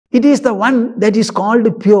It is the one that is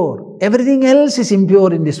called pure. Everything else is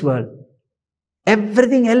impure in this world.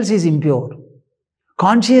 Everything else is impure.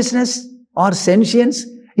 Consciousness or sentience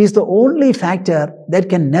is the only factor that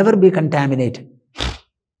can never be contaminated.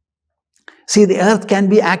 See, the earth can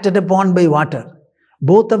be acted upon by water.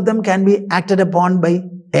 Both of them can be acted upon by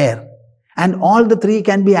air. And all the three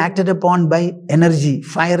can be acted upon by energy,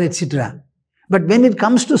 fire, etc. But when it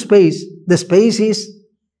comes to space, the space is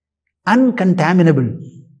uncontaminable.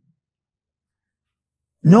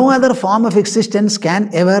 No other form of existence can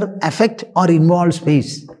ever affect or involve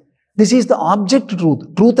space. This is the object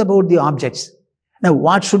truth about the objects. Now,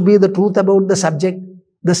 what should be the truth about the subject?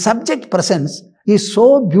 The subject presence is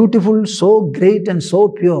so beautiful, so great and so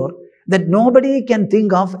pure that nobody can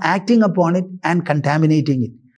think of acting upon it and contaminating it.